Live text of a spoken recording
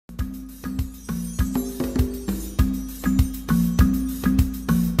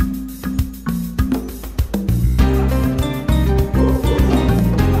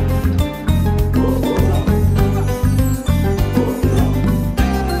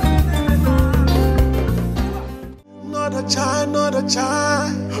a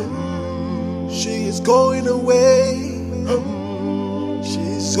child. She is going away.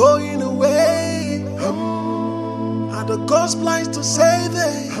 She's going away. And the God's plans to save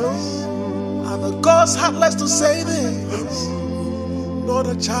this. And the God's heartless to save this. Not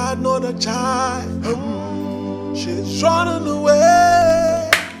a child, not a child. She's running away.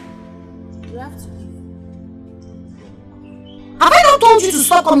 You have to leave. Have I not told you to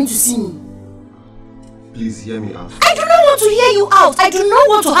stop coming to see me? Please hear me out. I do not want to hear you out. I do not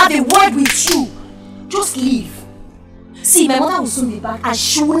want to have a word with you. Just leave. See, my mother will soon be back and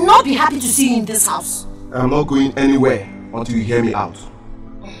she will not be happy to see you in this house. I'm not going anywhere until you hear me out.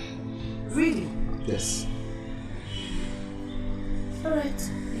 Really? Yes. Alright,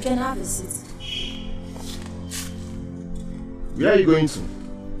 you can have a seat. Where are you going to?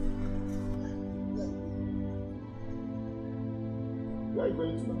 Where are you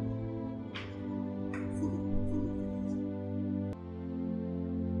going to now?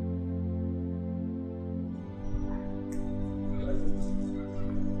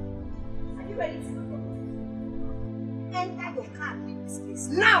 Are you ready to go? Enter your car in this place.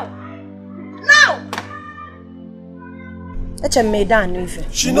 Now! Now!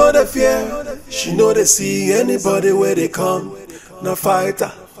 She know the fear, she know they see anybody where they come. No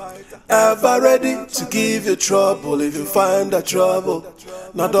fighter, ever ready to give you trouble if you find that trouble.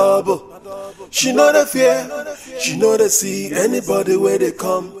 No double. She know the fear, she know they see anybody where they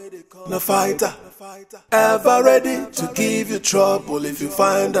come. No fighter, ever ready to give you trouble if you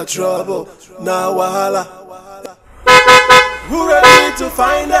find that trouble. Now wahala. Who ready to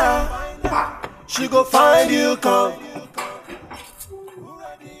find her? She go find you come.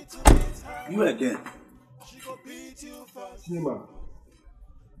 You again. Nima.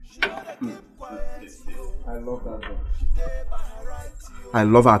 I love that girl. I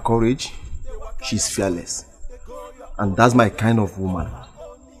love her courage. She's fearless. And that's my kind of woman.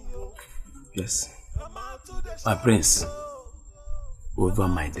 Yes. My prince, over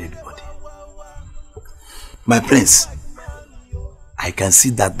my dead body. My prince, I can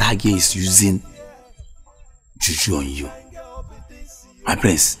see that girl is using juju on you. My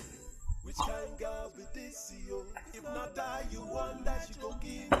prince.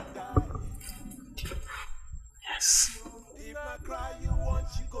 Yes.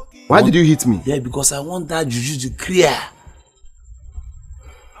 Why did you hit me? Yeah, because I want that juju to clear.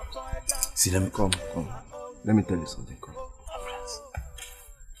 See, let me come. Let me tell you something. Come.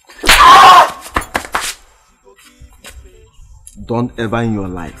 Don't ever in your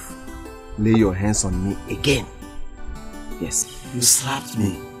life lay your hands on me again. Yes. You slapped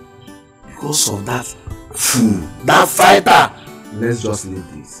me because of that fool, that fighter. Let's just leave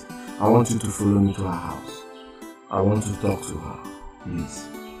this. I want you to follow me to her house. I want to talk to her. Please.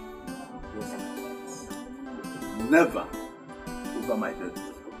 Never over my dead.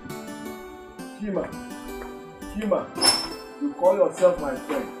 Kima, you call yourself my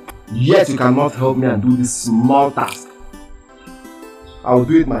friend. Yet you cannot help me and do this small task. I will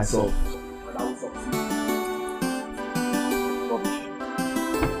do it myself. And I will succeed. Rubbish.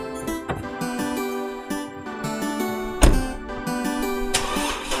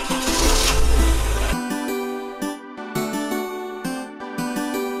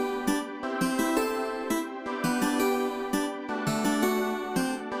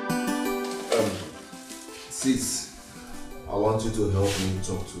 Sis, I want you to help me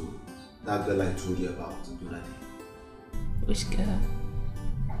talk to that girl I told you about, Donadi. Which girl?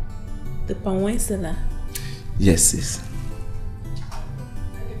 The palm wine seller? Yes, sis.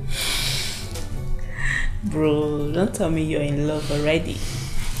 Bro, don't tell me you're in love already.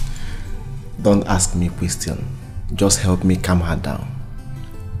 Don't ask me a question. Just help me calm her down.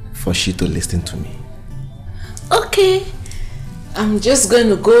 For she to listen to me. Okay. I'm just going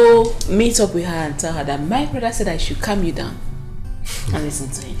to go meet up with her and tell her that my brother said I should calm you down and listen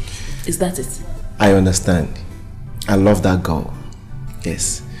to him. Is that it? I understand. I love that girl.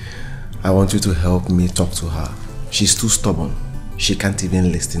 Yes. I want you to help me talk to her. She's too stubborn. She can't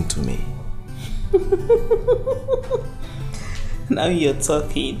even listen to me. Now you're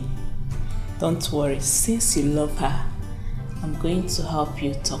talking. Don't worry. Since you love her, I'm going to help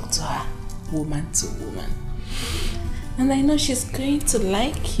you talk to her, woman to woman. And I know she's going to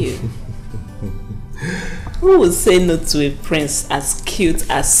like you. Who would say no to a prince as cute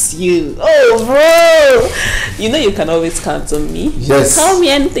as you? Oh, bro! You know you can always count on me. Yes. Tell me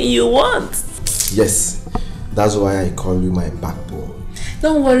anything you want. Yes. That's why I call you my backbone.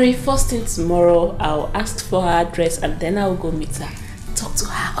 Don't worry. First thing tomorrow, I'll ask for her address and then I'll go meet her. Talk to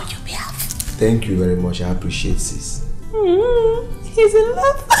her on your behalf. Thank you very much. I appreciate this. He's in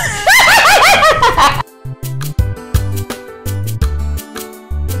love.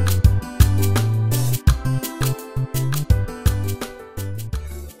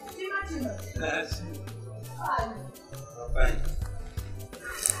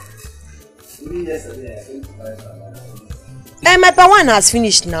 My one has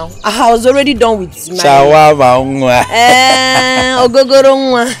finished now. I was already done with my shawarma. Ogogoro.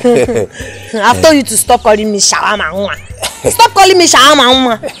 I've told you to stop calling me shawarma. Stop calling me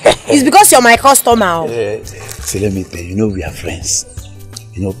shawarma. It's because you're my customer. See, let me tell you, you know we are friends.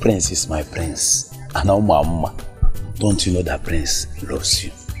 You know, Prince is my prince. And now Mama, don't you know that Prince loves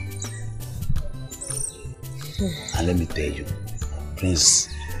you? And let me tell you, Prince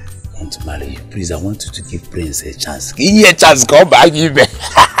want to marry you. Please, I want you to give Prince a chance. Give me a chance, come back, give me.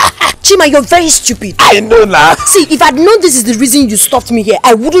 Chima, you're very stupid. I know now. See, if I'd known this is the reason you stopped me here,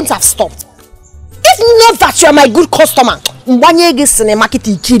 I wouldn't have stopped. If not that you're my good customer, you're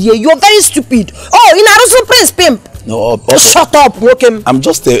very stupid. Oh, in Arusu Prince Pimp. No, shut up, Wokem. I'm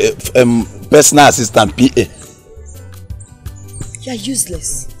just a personal assistant, PA. You're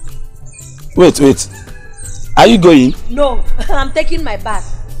useless. Wait. Are you going? No, I'm taking my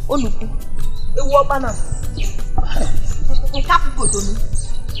bath. Oh, look.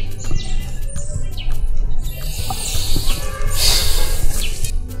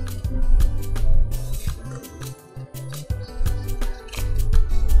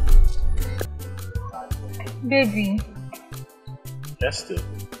 Baby. Yes, dear.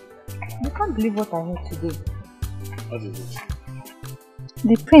 You can't believe what I heard today. What is it?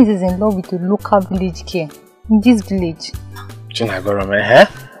 The prince is in love with a local village girl in this village. Chinagorome, eh?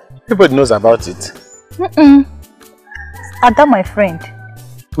 Everybody knows about it. Ada, my friend.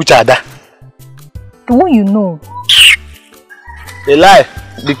 Which Ada? The one you know. A lie.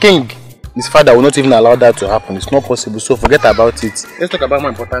 The king, his father will not even allow that to happen. It's not possible, so forget about it. Let's talk about more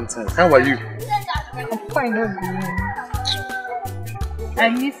important things. How are you? I'm fine, not doing. I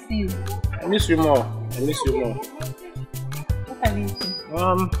miss you. I miss you more. What are you eating?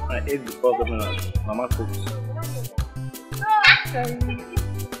 I ate before Mama cooked. Sorry.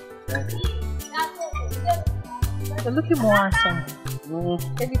 Thank you. You're looking more handsome.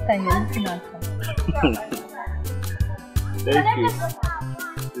 Every time you're looking handsome. Thank you.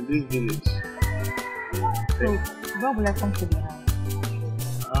 In this village. So, when will I come to the house?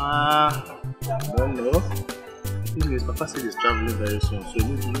 I don't know. His Papa said he's traveling very soon, so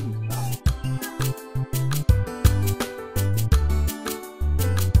leave me.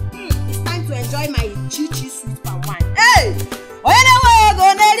 It's time to enjoy my chichi sweet palm wine. Hey!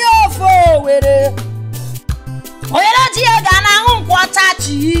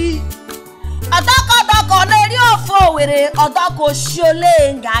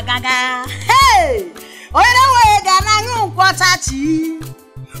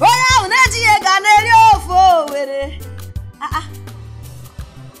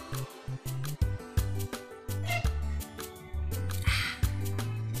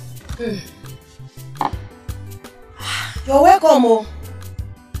 You're welcome. Oh.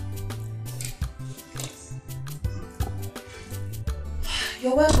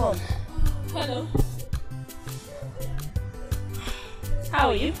 You're welcome. Hello. How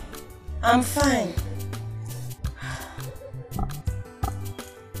are you? I'm fine.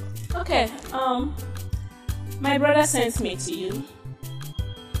 Okay, my brother sent me to you.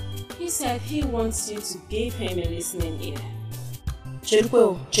 He said he wants you to give him a listening ear.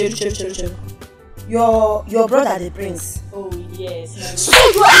 Cheru. Your brother, the prince. Oh, yes. So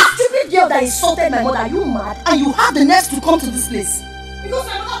you are a stupid girl that insulted my mother. Are you mad? And you have the nerve to come to this place? Because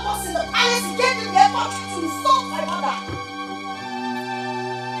my mother was in the palace, he gave me the opportunity to insult my mother.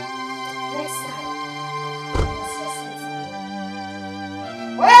 Next time.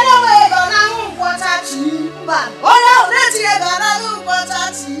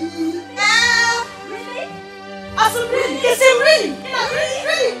 Really? Yes, really?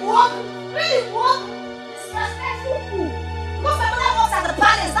 Really? What? Disrespectful fool. Because my mother works at the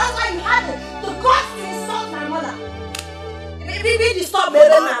palace, that's why you had the guts to insult my mother. Baby, stop me. I'm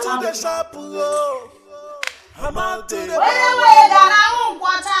out to the shop, I'm out to the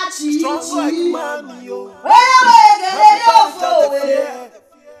strong like mommy, yo.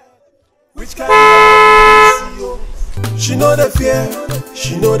 Which kind of yo? She know the fear,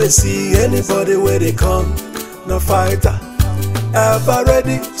 she know they see anybody where they come. No fighter, ever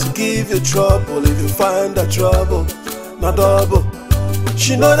ready to give you trouble. If you find the trouble, no double.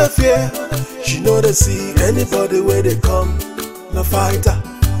 She know the fear, she know they see anybody where they come. No fighter,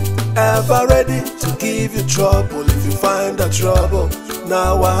 ever ready to give you trouble. If you find the trouble,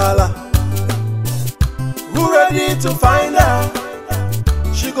 now wahala. Who ready to find her?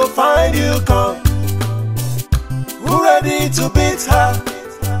 She go find you come. Who ready to beat her?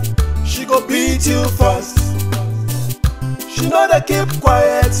 She go beat you first. She know they keep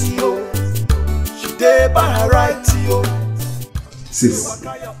quiet, yo. She dey by her right, yo. Sis,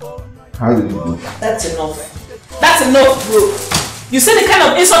 How did it go? That's enough. That's enough, bro. You see the kind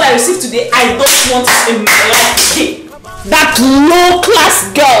of insult I received today? I don't want it in my life again. That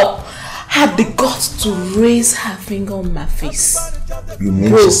low-class girl had the guts to raise her finger on my face. You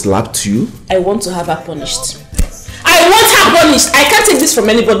mean she slapped you? I want to have her punished. I want her punished. I can't take this from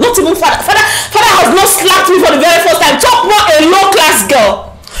anybody. Not even father. Father has not slapped me for the very first time. Talk about a low-class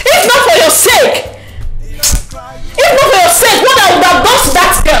girl. If not for your sake. What I would have done to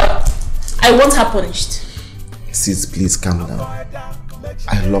that girl. I want her punished. Sis, please calm down.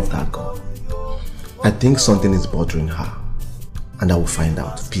 I love that girl. I think something is bothering her. And I will find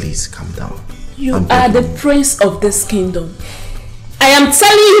out. Please calm down. You are the prince of this kingdom. I am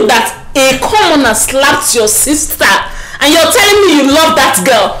telling you that a commoner slapped your sister and you're telling me you love that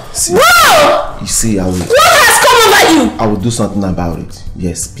girl. See, wow! You see, I will... What has come over you? I will do something about it.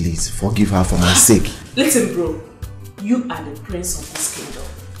 Yes, please. Forgive her for my sake. Listen, bro. You are the prince of this kingdom.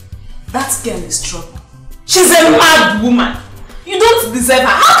 That girl is trouble. She's a mad woman. You don't deserve her.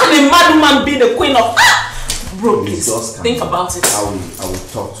 How can a mad woman be the queen of... Bro, please, think about it. I will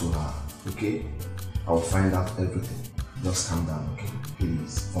talk to her, okay? I will find out everything. Just calm down, okay?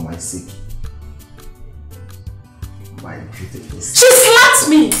 Please, for my sake. My beautiful sister. She slapped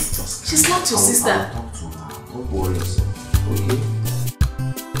me! She slapped your sister. I will talk to her. Don't worry yourself, okay?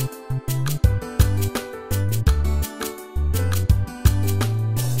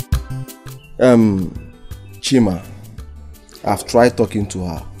 Chima, I've tried talking to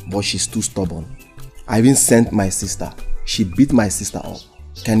her, but she's too stubborn. I even sent my sister. She beat my sister up.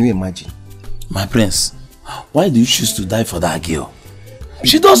 Can you imagine? My prince, why do you choose to die for that girl?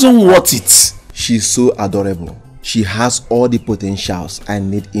 She doesn't want it. She's so adorable. She has all the potentials I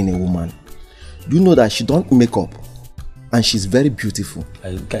need in a woman. Do you know that she don't make up? And she's very beautiful.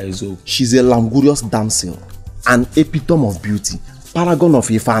 She's a languorous damsel. An epitome of beauty. Paragon of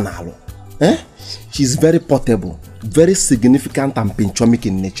Ifanalo. She's very portable, very significant and pinchomic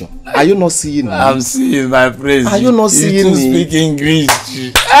in nature. Are you not seeing me? I'm seeing my prince. Are you not seeing me? You speak English.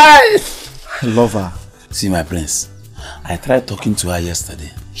 I love her. See, my prince, I tried talking to her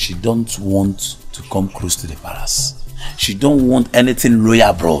yesterday. She don't want to come close to the palace. She don't want anything royal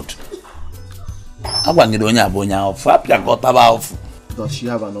abroad. Does she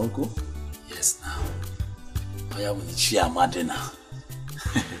have an uncle? Yes, now. She a madina.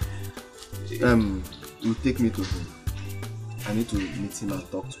 You take me to him. I need to meet him and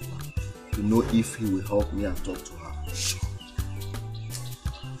talk to her to know if he will help me and talk to her. Sure.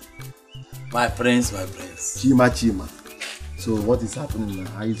 My prince, my prince. Chima. So what is happening now?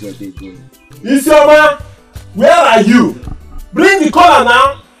 How is your day going? Isioma, where are you? Bring the collar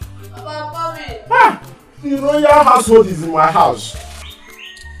now. Papa, the royal household is in my house.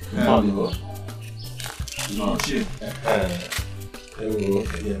 No, she.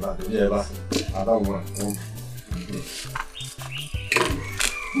 I don't want.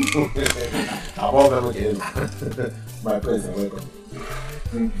 My present, welcome.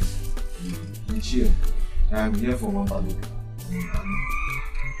 Thank you. I'm here for one bottle.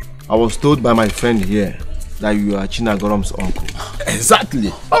 I was told by my friend here that you are Chinagorom's uncle.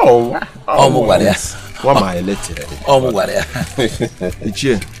 Exactly. Oh, yes. What am I elected?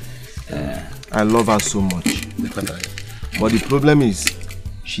 Ichie, I love her so much. But the problem is,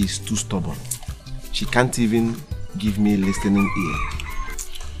 she's too stubborn. She can't even give me a listening ear.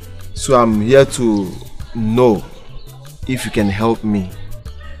 So I'm here to know if you can help me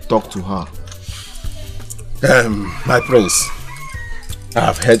talk to her. My prince, I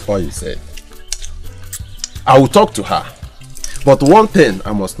have heard all you said. I will talk to her. But one thing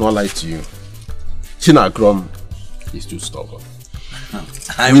I must not lie to you. Chinagrom is too stubborn.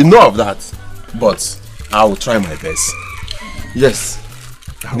 We know of that, but I will try my best. Yes,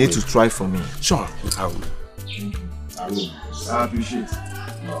 you need to try for me. Sure, I will. I appreciate it.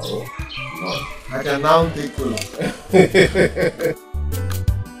 No. I can now take cola.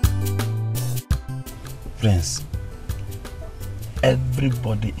 Prince,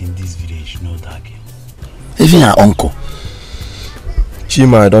 everybody in this village knows that girl. Even her uncle.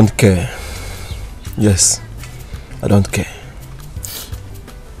 Chima, I don't care. Yes, I don't care.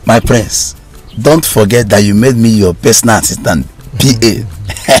 My prince, don't forget that you made me your personal assistant, PA.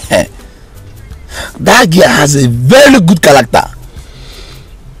 That girl has a very good character.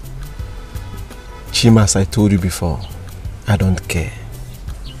 Chima, as I told you before, I don't care.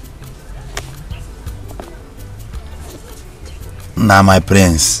 Now, my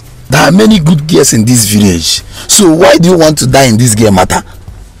prince, there are many good girls in this village. So why do you want to die in this girl matter?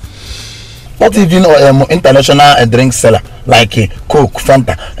 What if you know international drink seller like Coke,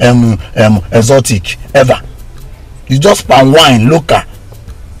 Fanta, exotic, ever? You just palm wine, local.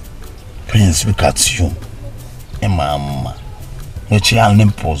 Prince, look at you. Mama. Racheal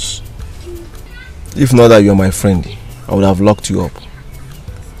nipples. If not that you're my friend, I would have locked you up.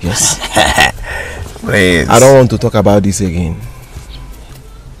 Yes. Prince. I don't want to talk about this again.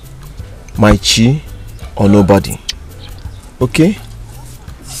 My chi or nobody. Okay?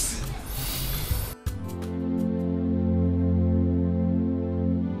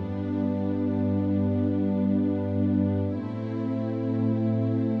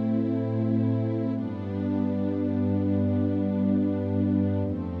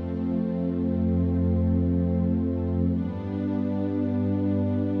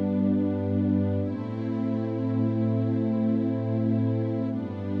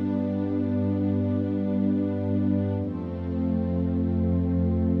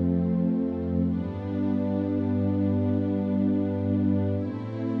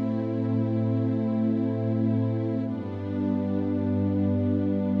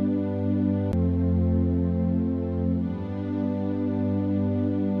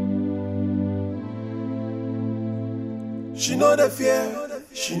 She know the fear,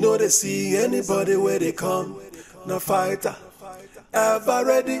 she know they see anybody where they come. No fighter, ever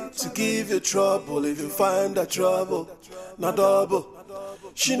ready to give you trouble if you find that trouble. No double.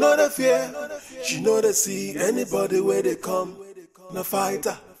 She know the fear, she know they see anybody where they come. No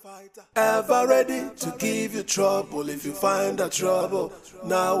fighter, ever ready to give you trouble if you find that trouble.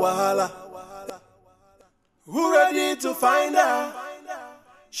 Now wahala. Who ready to find her?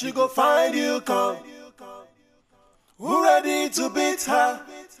 She go find you come. Who ready to beat her?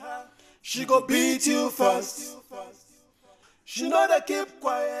 She go beat you first. She know they keep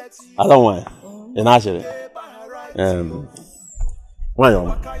quiet. I don't want it. Actually,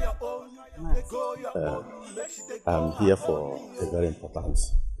 I'm here for a very important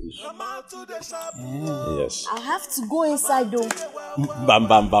issue. Yes. I have to go inside though.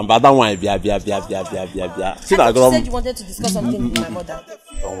 Bam. I don't want it. Bia. I thought you said you wanted to discuss something with my mother.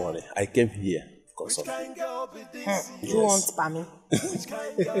 Don't worry. I came here. You want spammy?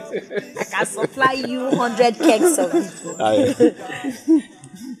 I can supply you 100 kegs of it.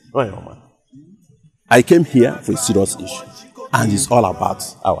 I came here for a serious issue, and it's all about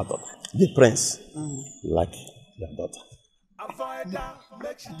our daughter, the prince. Like your daughter.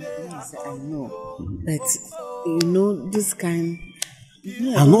 Yes, I know. But you know this kind.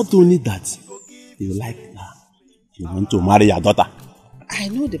 And not only that, you like her. You want to marry your daughter. I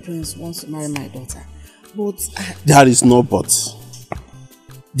know the prince wants to marry my daughter, but there is no but.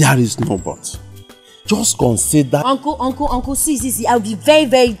 There is no but. Just consider. Uncle, see. I'll be very,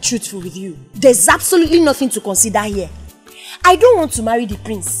 very truthful with you. There's absolutely nothing to consider here. I don't want to marry the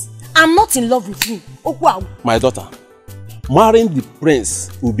prince. I'm not in love with him. Oh wow. My daughter, marrying the prince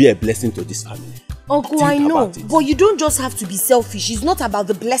will be a blessing to this family. Uncle, I know, but you don't just have to be selfish. It's not about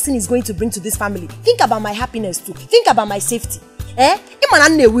the blessing it's going to bring to this family. Think about my happiness too. Think about my safety. I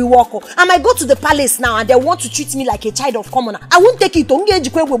might go to the palace now and they want to treat me like a child of commoner. I won't take it.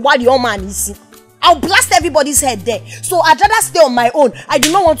 I'll blast everybody's head there. So I'd rather stay on my own. I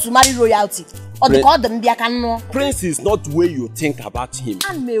do not want to marry royalty. Or they call them Prince is not the way you think about him.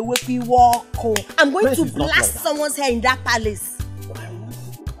 I'm going to blast someone's hair in that palace.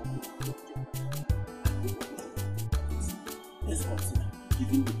 Let's consider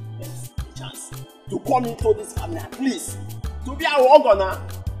giving the prince a chance to come into this family, please. To be our organ. I'll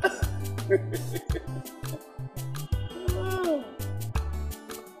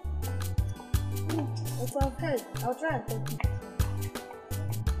try and talk to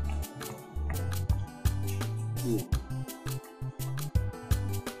you.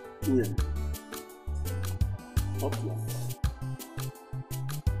 Talk to her.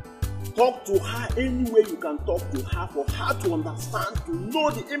 Talk to her any way you can talk to her for her to understand, to know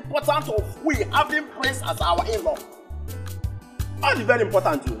the importance of we having Prince as our in-law. That's very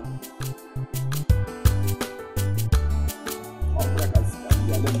important, you know.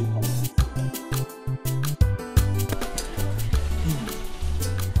 Let me come.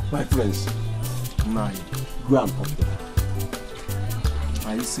 My friends, Nine. go and talk to her.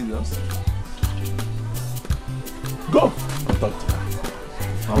 Are you serious? Go and talk to her.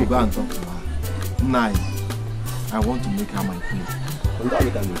 I'll go and talk to her. Nine. I want to make her my queen.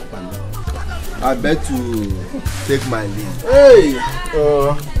 I bet to take my leave. Hey!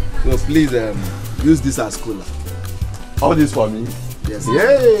 So please use this as cooler. All this for me? Yes.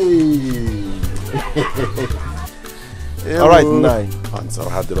 Yay! All right, Nine. Answer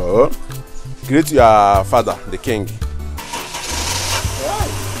Hadro. Greet your father, the king.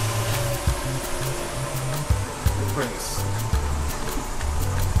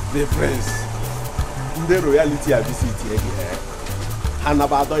 The prince. The royalty I visit here.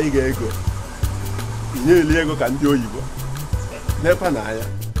 Anabado ego. Nearly ego can do you. Never naya.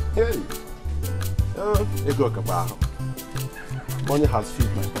 Hey. Ego kabao. Money has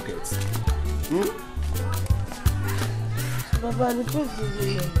filled my pockets. Baba, the prince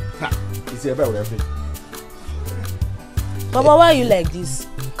is Is he about everything? Baba, why are you like this?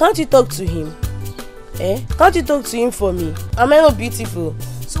 Can't you talk to him? Can't you talk to him for me? Am I not beautiful?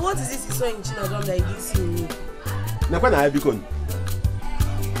 So what is this you saw in Chinadom that you didn't see in me? I don't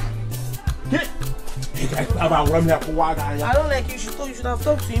like you. You should have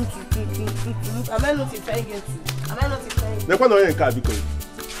talked to him to look. Am I not if I get you? Am I not if I get you? Never know in car because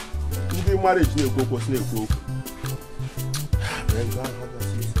you marriage no go snake go.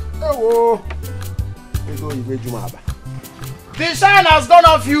 Oh, the shine has gone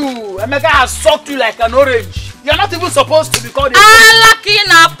off you. Emeka has sucked you like an orange. You're not even supposed to be called a lucky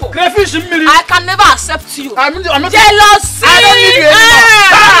apple. Crayfish in me. I can never accept you. I'm not jealousy. I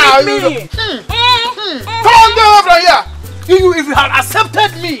don't need you anymore. Come on, go over here. If you had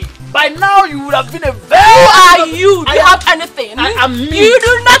accepted me, by now you would have been a very... Who are you? Do you have anything? I am me. You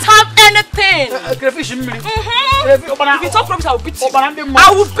do not have anything. Crayfish in me. If you talk rubbish, I will beat you. I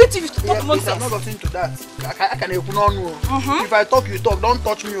will beat you if you talk nonsense. I'm not getting to that. I can if I talk, you talk. Don't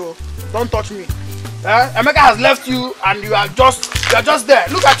touch me. Don't touch me. Emeka has left you and you are just there.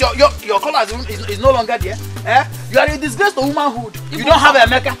 Look at your color is no longer there. You are a disgrace to womanhood. You don't have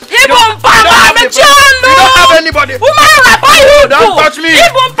Emeka. You don't have anybody. Don't touch me.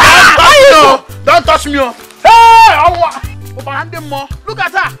 Don't touch me. Hey, look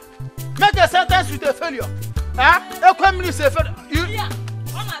at her. Make a sentence with a failure.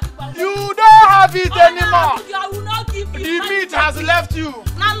 You don't have it anymore. The meat has left you.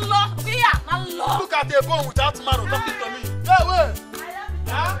 Look at the bone without marrow talking to me.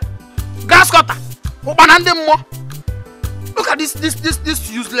 Gas cutter. Look at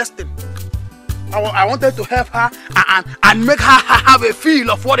this useless thing. I wanted to help her and make her have a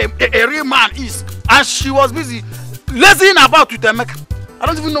feel of what a real man is. And she was busy lazying about with Emeka. I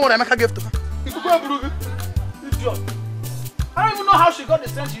don't even know what Emeka gave to her. Idiot. I don't even know how she got the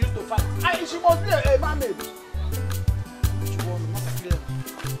strength she used to fight. She must be a mermaid.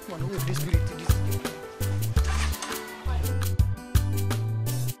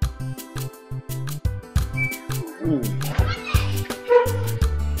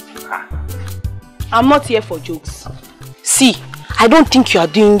 I'm not here for jokes. See, I don't think you are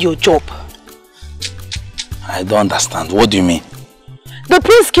doing your job. I don't understand. What do you mean? The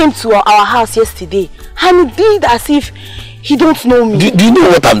prince came to our house yesterday and he did as if he don't know me. Do you know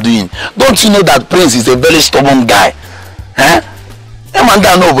what I'm doing? Don't you know that Prince is a very stubborn guy? You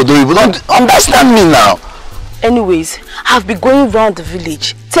don't understand me now. Anyways, I've been going around the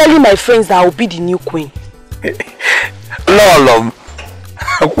village telling my friends that I will be the new queen. Lolo,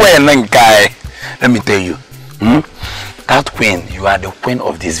 let me tell you, that queen, you are the queen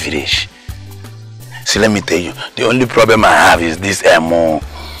of this village. See, let me tell you, the only problem I have is this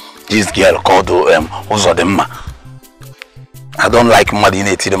girl called Uzodimma. I don't like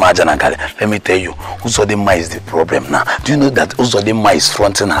Madine Tidimajanagali. Let me tell you, Uzodimma is the problem now. Do you know that Uzodimma is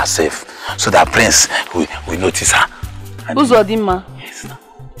fronting herself so that Prince will notice her? Uzodimma? Yes.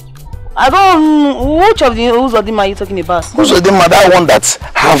 I don't. Which of the Uzodimma are you talking about? Uzodimma, that one that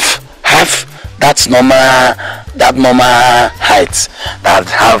have that normal height, that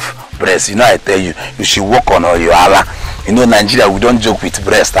have breast. You know, I tell you, you should work on your Allah. You know, Nigeria, we don't joke with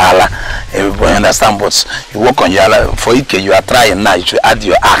breast, Allah. Everybody understand, but you work on your Allah. For Ike, you are trying now, you should add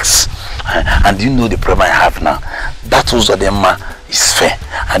your axe. And you know the problem I have now. That Uzodimma is fair.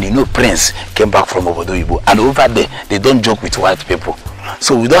 And you know, Prince came back from Obodo. And over there, they don't joke with white people.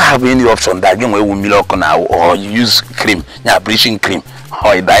 So we don't have any option that again where we milk now or you use cream, bleaching cream,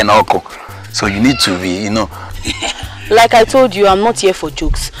 or a dinoco. So you need to be, you know. Like I told you, I'm not here for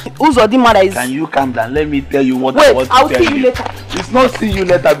jokes. Uzodimma is... Can you calm down? Let me tell you what I want to tell you. I'll see you later. It's not see you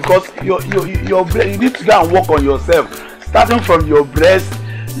later because you need to go and work on yourself. Starting from your breast,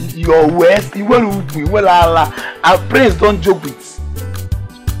 your waist, you will Allah. And Prince don't joke with.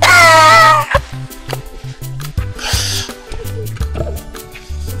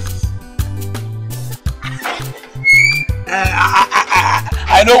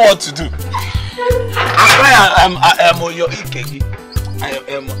 I know what to do. I am your Ikegi. I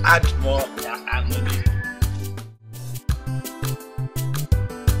am add more money.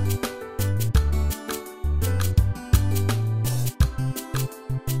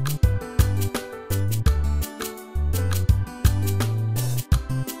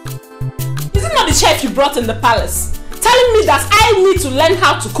 Is it not the chef you brought in the palace? Telling me that I need to learn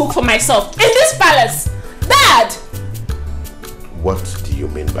how to cook for myself in this palace? Dad! What do you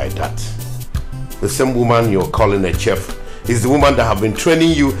mean by that? The same woman you're calling a chef is the woman that have been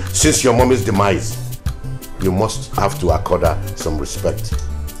training you since your mommy's demise. You must have to accord her some respect.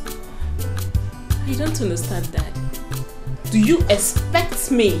 I don't understand that. Do you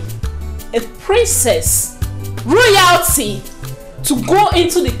expect me, a princess, royalty, to go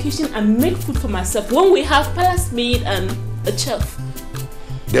into the kitchen and make food for myself when we have palace maid and a chef?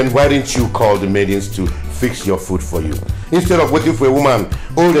 Then why didn't you call the maidens to fix your food for you, instead of waiting for a woman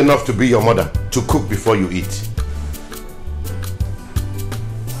old enough to be your mother to cook before you eat?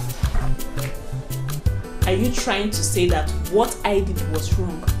 Are you trying to say that what I did was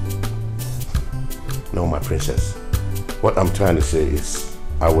wrong? No, my princess. What I'm trying to say is,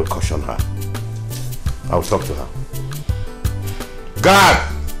 I will caution her. I will talk to her. Guard!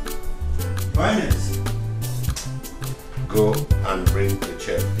 Finance. Go and bring the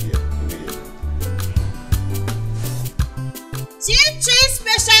chef here immediately. Chi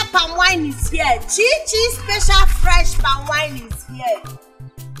special palm wine is here. Chi special fresh palm wine is here.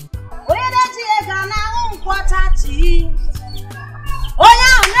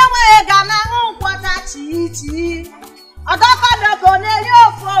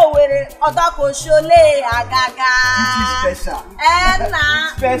 Special.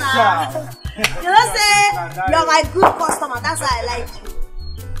 You know, say you're my good customer. That's why I like you.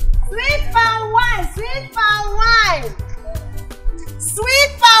 Sweet palm wine, sweet palm wine,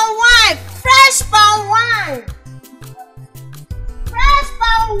 sweet palm wine, fresh palm wine. Fresh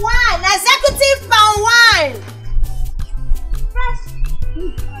palm wine, executive palm wine. Fresh.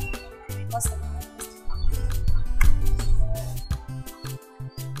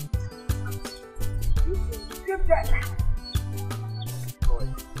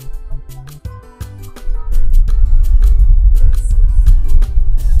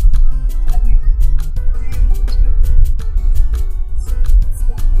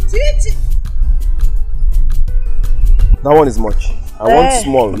 That one is much. I want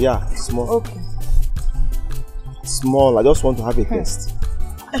small, yeah, small. Okay. Small, I just want to have a taste.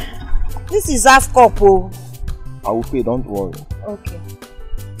 This is half cup, oh. I will pay, don't worry. Okay.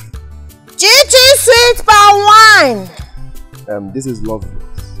 Chichi sweet palm wine. This is lovely.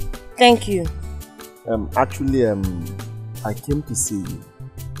 Thank you. Actually, I came to see you.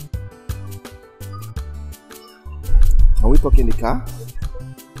 Can we talk in the car?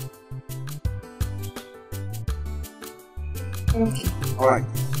 Okay. Alright.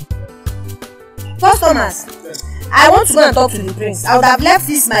 Customers, I want to go and talk to the prince. I would have left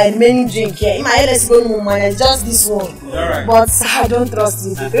this my remaining drink here. In my head, let's go no money, just this one. Alright. But I don't trust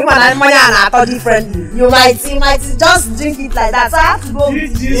you. People and money and I thought differently. You might just drink it like that. So I have to go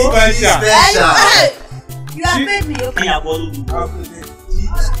with you. Special. You have paid me, okay?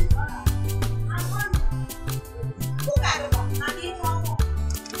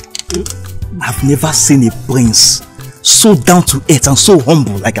 I've never seen a prince so down to earth and so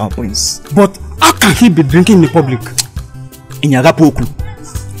humble like our prince. But how can he be drinking in public? In Yagapoku,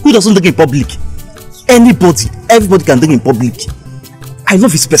 who doesn't drink in public? Anybody, everybody can drink in public. I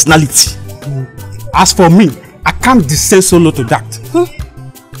love his personality. As for me, I can't descend so low to that. Who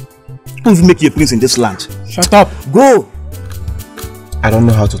will make you a prince in this land? Shut up. Go! I don't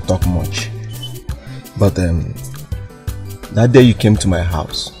know how to talk much. But that day you came to my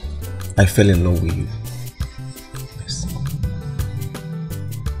house, I fell in love with you. Yes.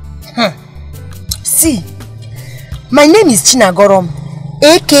 See, my name is Chinagorom,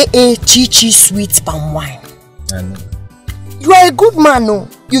 aka Chichi Sweet Palm Wine. I know. You are a good man, no?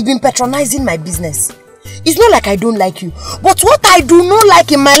 You've been patronizing my business. It's not like I don't like you, but what I do not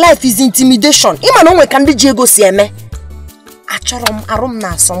like in my life is intimidation. I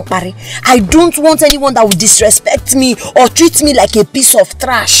don't want anyone that will disrespect me or treat me like a piece of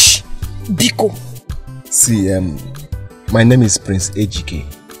trash. Biko. See, my name is Prince Ejike.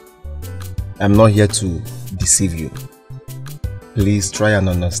 I'm not here to deceive you. Please try and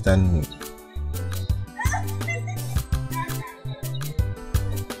understand me.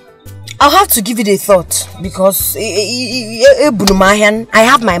 I'll have to give it a thought because I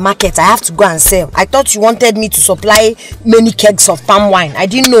have my market. I have to go and sell. I thought you wanted me to supply many kegs of palm wine. I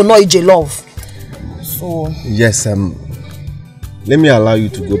didn't know Ije love. So yes, let me allow you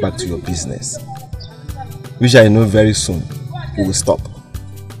to go back to your business, which I know very soon we will stop.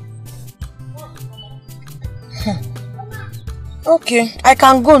 Okay, I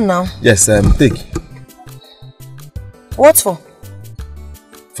can go now. Yes, take. What for?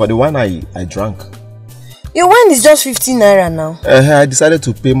 For the wine I drank. Your wine is just 15 naira now. I decided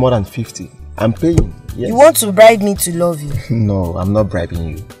to pay more than 50. I'm paying. Yes. You want to bribe me to love you? No, I'm not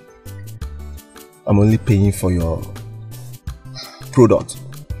bribing you. I'm only paying for your product.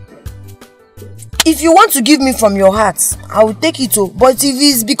 If you want to give me from your heart, I will take it. But if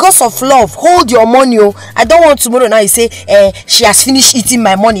it's because of love, hold your money. I don't want tomorrow now you say she has finished eating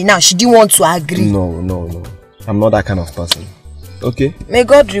my money now. She didn't want to agree. No. I'm not that kind of person. Okay? May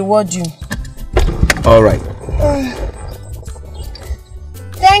God reward you. Alright.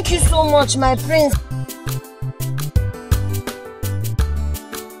 Thank you so much, my prince.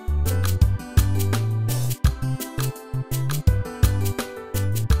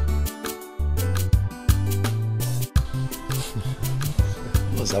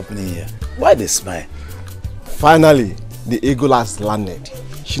 What's happening here? Why they smile? Finally, the eagle has landed.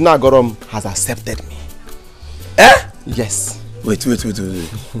 Shinagorom has accepted me. Eh? Yes. Wait.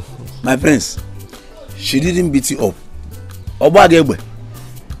 My prince, she didn't beat you up. Obagebe.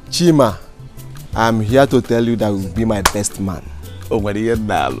 Chima, I'm here to tell you that you will be my best man. Oh, what are you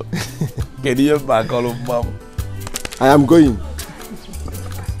now? Can you back all of mom? I am going.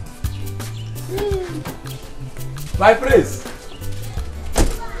 My prince.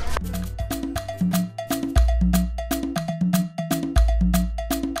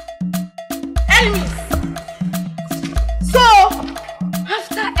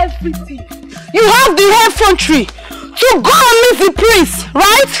 Everything. You have the effrontery to go and meet the prince,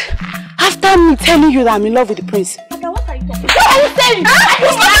 right? After me telling you that I'm in love with the prince. What are you talking about? What are you saying?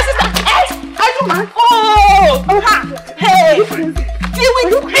 Are you mad? Oh! Hey! You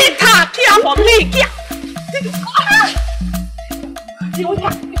will beat her! Kia for me! Kia!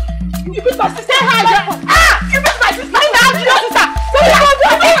 You beat my sister! You beat my sister! You beat your sister!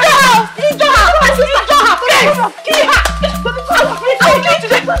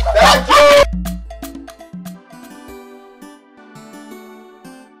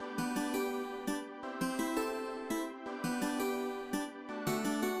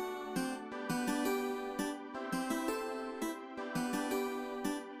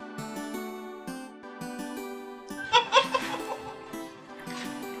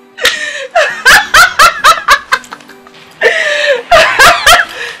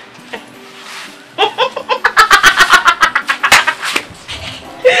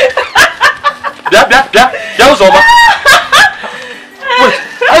 Wait,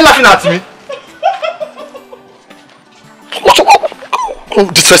 are you laughing at me?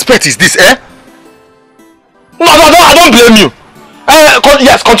 What disrespect is this, eh? No, I don't blame you.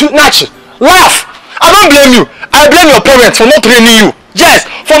 Yes, continue, Nachi. Laugh. I don't blame you. I blame your parents for not training you. Yes,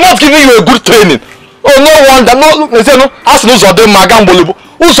 for not giving you a good training. Oh, no wonder.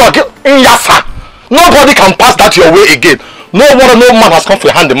 Nobody can pass that your way again. No man has come for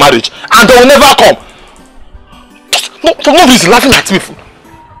your hand in marriage, and they will never come. Nobody's laughing at me.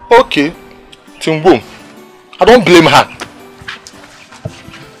 Okay, Timboom. I don't blame her.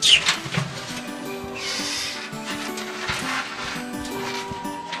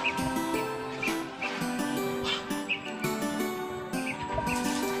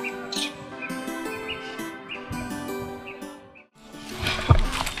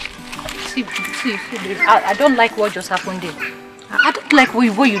 See, I don't like what just happened there. I don't like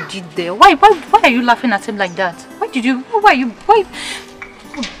what you did there. Why are you laughing at him like that? Why?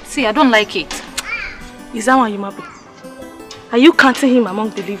 See, I don't like it. Is that one you might be? Are you counting him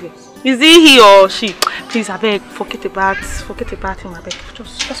among the living? Is it he or she? Please, I beg, forget about him, I beg.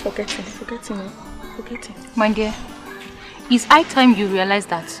 Just forget him. My dear, it's high time you realize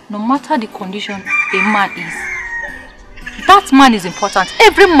that no matter the condition a man is, that man is important.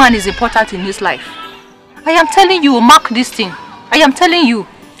 Every man is important in this life. I am telling you, mark this thing. I am telling you.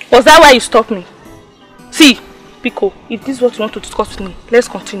 Was that why you stopped me? See, Pico, if this is what you want to discuss with me, let's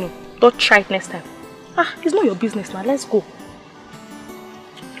continue. Don't try it next time. It's not your business now. Let's go.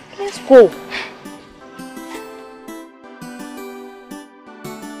 Let's go.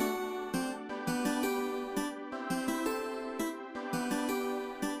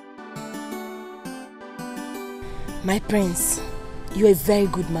 My prince, you're a very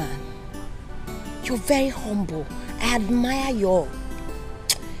good man. You're very humble. I admire your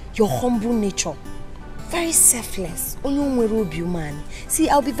humble nature. Very selfless. Man. See,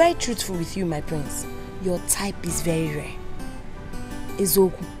 I'll be very truthful with you, my prince. Your type is very rare.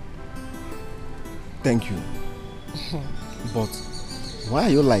 Ezoku. Thank you. But why are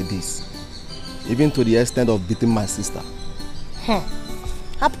you like this? Even to the extent of beating my sister.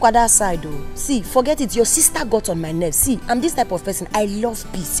 That side though. See, forget it. Your sister got on my nerves. See, I'm this type of person. I love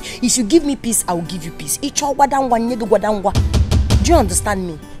peace. If you give me peace, I will give you peace. Do you understand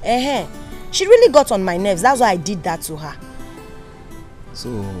me? She really got on my nerves. That's why I did that to her. So,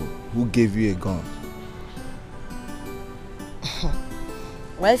 who gave you a gun?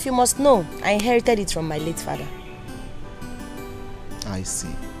 Well, if you must know, I inherited it from my late father. I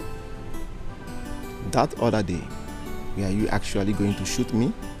see. That other day, were you actually going to shoot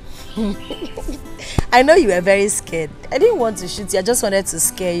me? I know you were very scared. I didn't want to shoot you. I just wanted to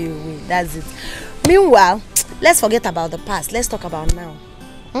scare you away. That's it. Meanwhile, let's forget about the past. Let's talk about now.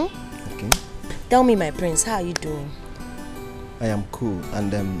 Okay. Tell me, my prince, how are you doing? I am cool,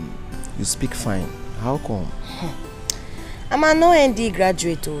 and you speak fine. How come? I'm an OND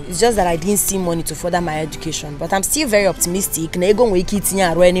graduate. It's just that I didn't see money to further my education. But I'm still very optimistic.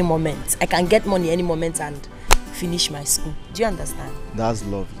 Any moment. I can get money any moment and finish my school. Do you understand? That's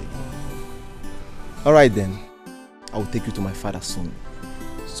lovely. Alright then. I will take you to my father soon,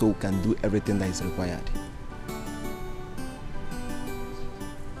 so we can do everything that is required.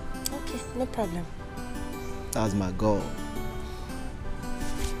 Okay, no problem. That's my goal.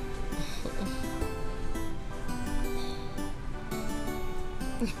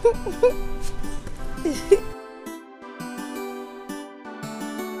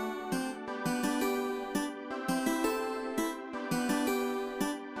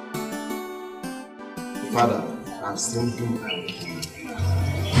 Father, I'm thinking.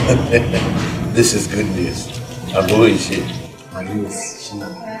 This is good news. And who is she? My name is Shina.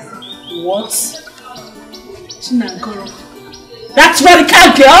 What? Chinagoro. That's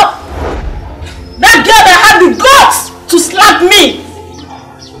Racheal girl? That girl that had the guts to slap me!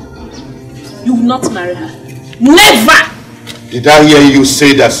 You will not marry her. Never! Did I hear you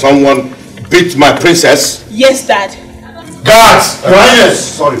say that someone beat my princess? Yes, Dad. Guards! Quiet!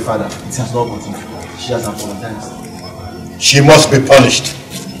 Sorry, Father. It has not gotten through. She has apologized. She must be punished.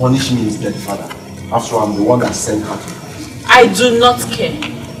 Punish me instead, Father. After all, I'm the one that sent her to. I do not care.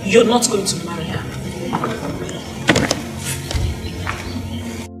 You're not going to marry her.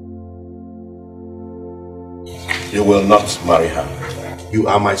 You will not marry her. You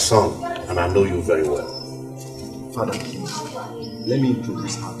are my son, and I know you very well. Father, please, let me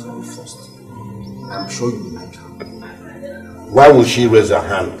introduce her to you first. I'm sure you will like her. Why would she raise her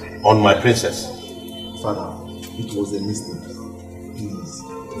hand on my princess? Father, it was a mistake. Please,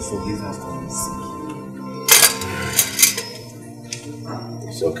 forgive her for my sake.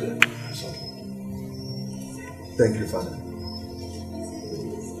 It's okay. It's okay. Thank you, Father.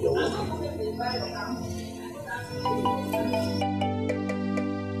 You're welcome.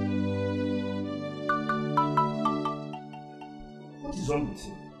 What is wrong with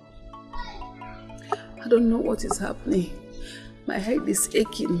you? I don't know what is happening. My head is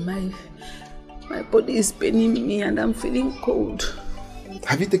aching, my body is paining me and I'm feeling cold.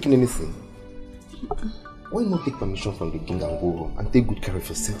 Have you taken anything? Why not take permission from the king and go home and take good care of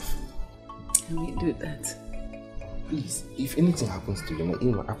yourself? Can we do that? Please, if anything happens to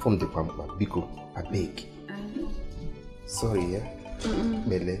you, I form the pampa. Biko, I beg. I know. Sorry, yeah?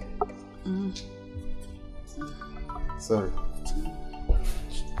 Mele. Sorry.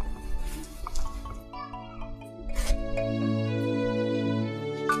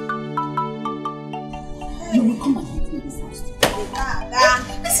 You will come and meet me this house.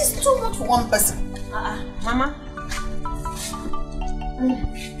 This is too much for one person. Mama.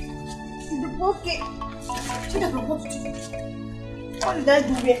 Okay. What did I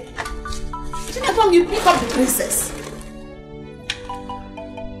do here? You pick up the princess.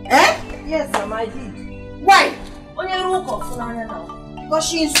 Eh? Yes, Mama, I did. Why? Because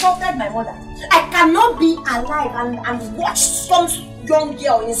she insulted my mother. I cannot be alive and watch some young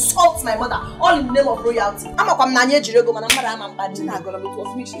girl insult my mother all in the name of royalty. I'm a Jirego, man. It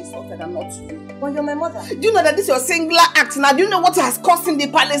was me she insulted and not you. But you're my mother. Do you know that this is your singular act now? Do you know what has caused in the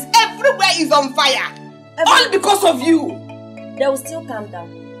palace? Everywhere is on fire. All because of you. They will still calm down.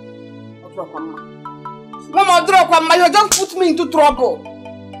 Mama, you just put me into trouble.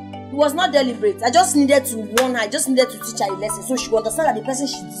 It was not deliberate. I just needed to warn her. I just needed to teach her a lesson so she will understand that the person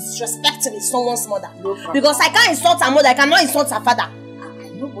she's disrespecting is someone's mother. No, because I can't insult her mother, I cannot insult her father. I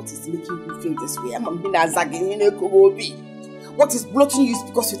know what is making you feel this way. I'm being a zagging, what is blocking you is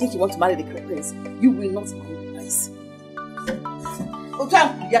because you think you want to marry the prince. You will not marry the prince.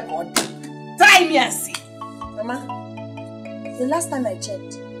 Try me and see. Mama, the last time I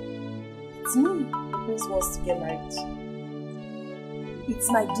checked, it's me the prince wants to get married. It's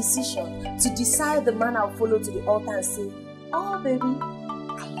my decision to decide the man I'll follow to the altar and say, oh baby,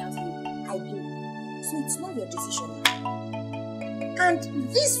 I love you, I do. So it's not your decision. And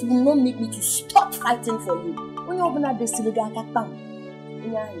this will not make me to stop fighting for you. When you open up this no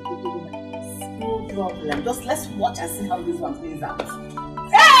problem. Just let's watch and see how this one plays out.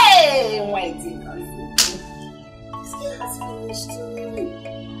 Hey, waiting. This girl has finished me.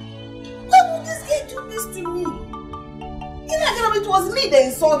 Why would this girl do this to me? It was me that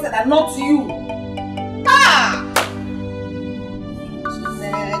insulted and not you. Ah!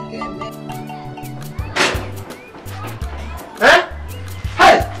 Eh?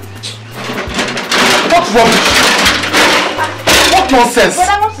 Hey! What rubbish? What nonsense?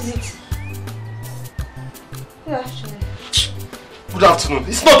 Brother, what is it? Good afternoon. Good afternoon.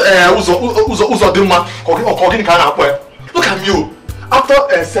 It's not Uzo Dilma or Kogin Kana. Look at you. After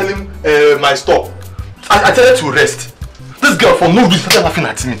selling my store, I tell her to rest. This girl for no reason started laughing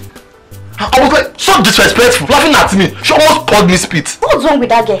at me. I was like so disrespectful, laughing at me. She almost poured me spit. What's wrong with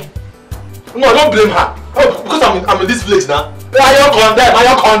that girl? No, I don't blame her. Oh, because I'm in this village now. I don't condemn.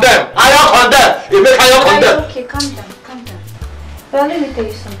 Okay, calm down. But let me tell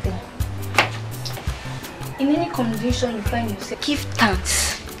you something. In any condition you find yourself, give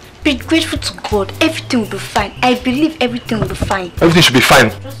thanks. Be grateful to God. Everything will be fine. I believe everything will be fine. Everything should be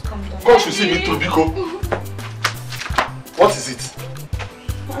fine. Just calm down. God should see me too, Biko. What is it?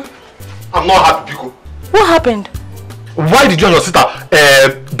 I'm not happy, Biko. What happened? Why did you and your sister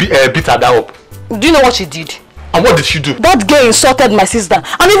beat her down up? Do you know what she did? And what did she do? That girl insulted my sister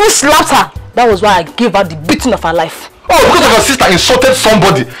and even slapped her. That was why I gave her the beating of her life. Oh, because of your sister insulted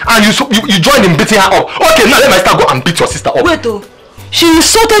somebody and you joined in beating her up. Okay, now let my sister go and beat your sister up. Wait, oh. She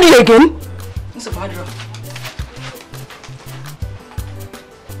insulted you again? It's a bad drop.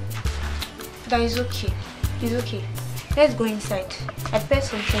 That is okay. It's okay. Let's go inside. I prepared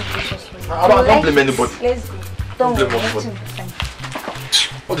something delicious for you. I don't blame anybody. Let's go. Don't worry, blame everything anybody. will be fine.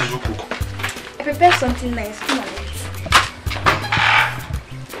 What did you cook? I prepared something nice. Come on, let's.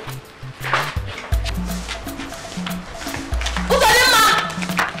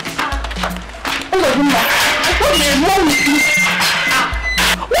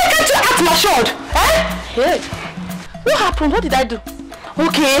 Why can't you act matured? Hey. What happened? What did I do?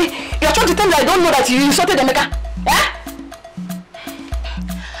 Okay, you're trying to tell me I don't know that you insulted Emeka?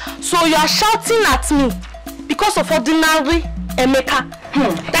 So you are shouting at me because of ordinary Emeka?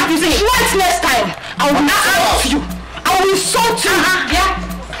 That is it. Right next time, I will insult you. I will insult you. Yeah.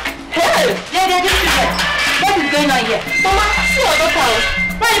 Hey. Yeah, just what is going on here? Mama, see your daughter.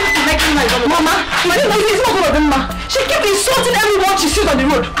 Why are you making noise? Mama, it's not good of Mama. She keeps insulting everyone she sees on the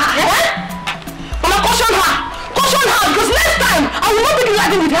road. Mama, caution her. Caution her because next time I will not be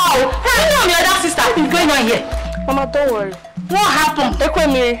riding with her. Hey, you know my other sister. What is going on here? Mama, don't worry. What happened?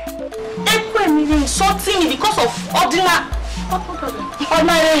 Ekwemiri insulting me because of ordinary.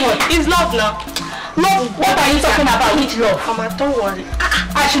 Ordinary what? It's love now. Love? What are you talking about? Which love? Mama, don't worry.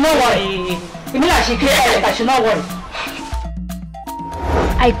 I should not worry. You mean I should clear it? I should not worry.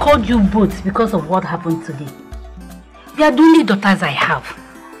 I called you both because of what happened today. You are the only daughters I have.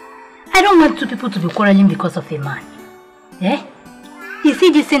 I don't want two people to be quarreling because of a man. Eh? You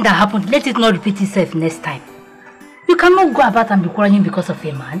see this thing that happened, let it not repeat itself next time. You cannot go about and be quarreling because of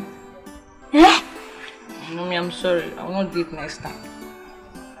a man. Eh? Mommy, I'm sorry. I will not do it next time.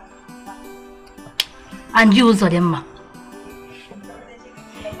 And you also, Demma.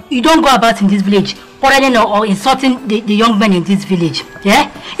 You don't go about in this village quarreling or insulting the young men in this village. Yeah?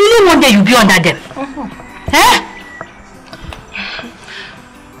 You know one day you'll be under them. Eh?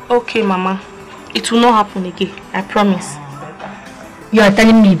 Okay, Mama. It will not happen again. I promise. You are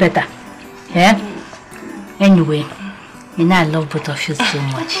telling me better. Yeah? Anyway, you know I love both of you so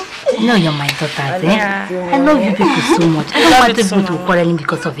much. You know you're my daughters, eh? I love you people so much. I don't want people to be quarreling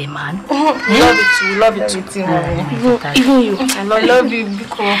because of a man. Love it too. Even you. I love you.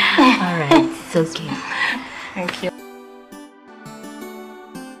 Alright, it's okay. Thank you.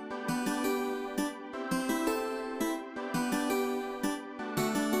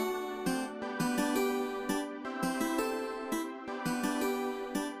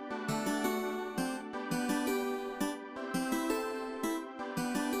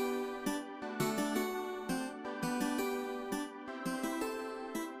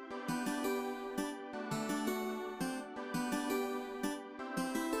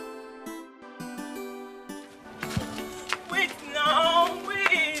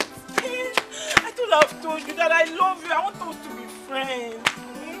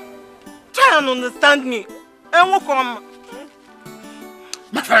 Understand me. And what come?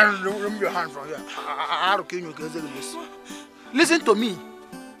 My friend, remove your hand from here. Listen to me.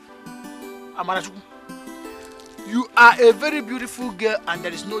 Amarachuku. You are a very beautiful girl and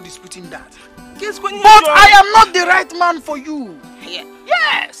there is no disputing that. But I am not the right man for you. Yeah.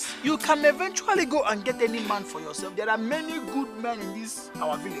 Yes. You can eventually go and get any man for yourself. There are many good men in this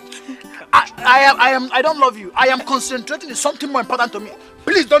our village. I don't love you. I am concentrating on something more important to me.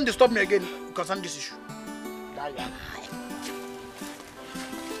 Please don't disturb me again concerning this issue.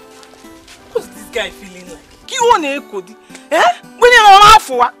 What's this guy feeling like? Eh? When you're not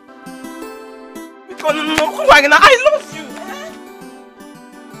for what? Because I love you.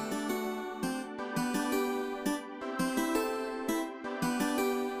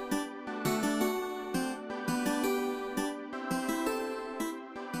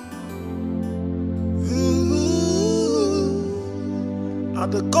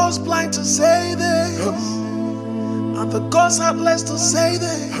 the gods blind to say this? Are the gods heartless to say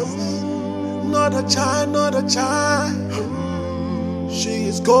this? Not a child, not a child. She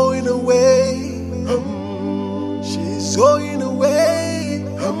is going away. She is going away.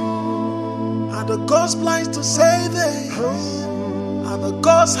 Are the gods blind to say this? Are the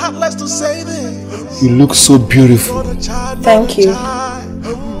gods heartless to say this? You look so beautiful. Thank you.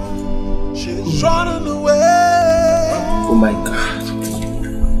 She's running away. Oh my God.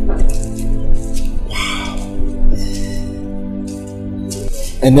 Wow.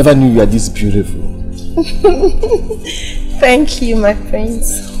 I never knew you were this beautiful. Thank you, my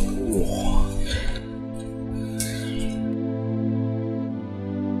prince.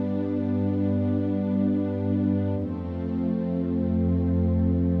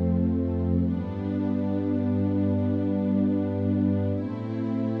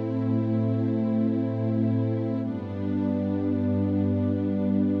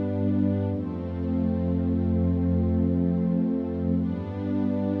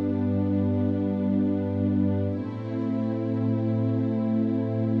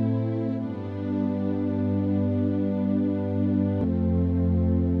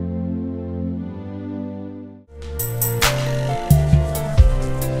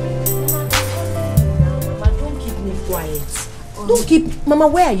 Don't keep... Mama,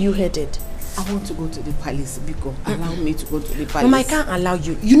 where are you headed? I want to go to the palace, Biko. Allow me to go to the palace. Mama, I can't allow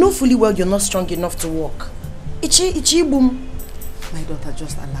you. You know fully well you're not strong enough to walk. Ichi boom. My daughter,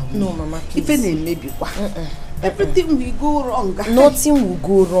 just allow me. No, Mama, please. Even maybe everything will go wrong. Nothing will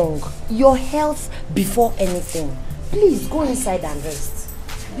go wrong. Your health before anything. Please, go inside and rest.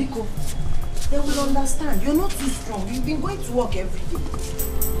 Biko, they will understand. You're not too strong. You've been going to work every day.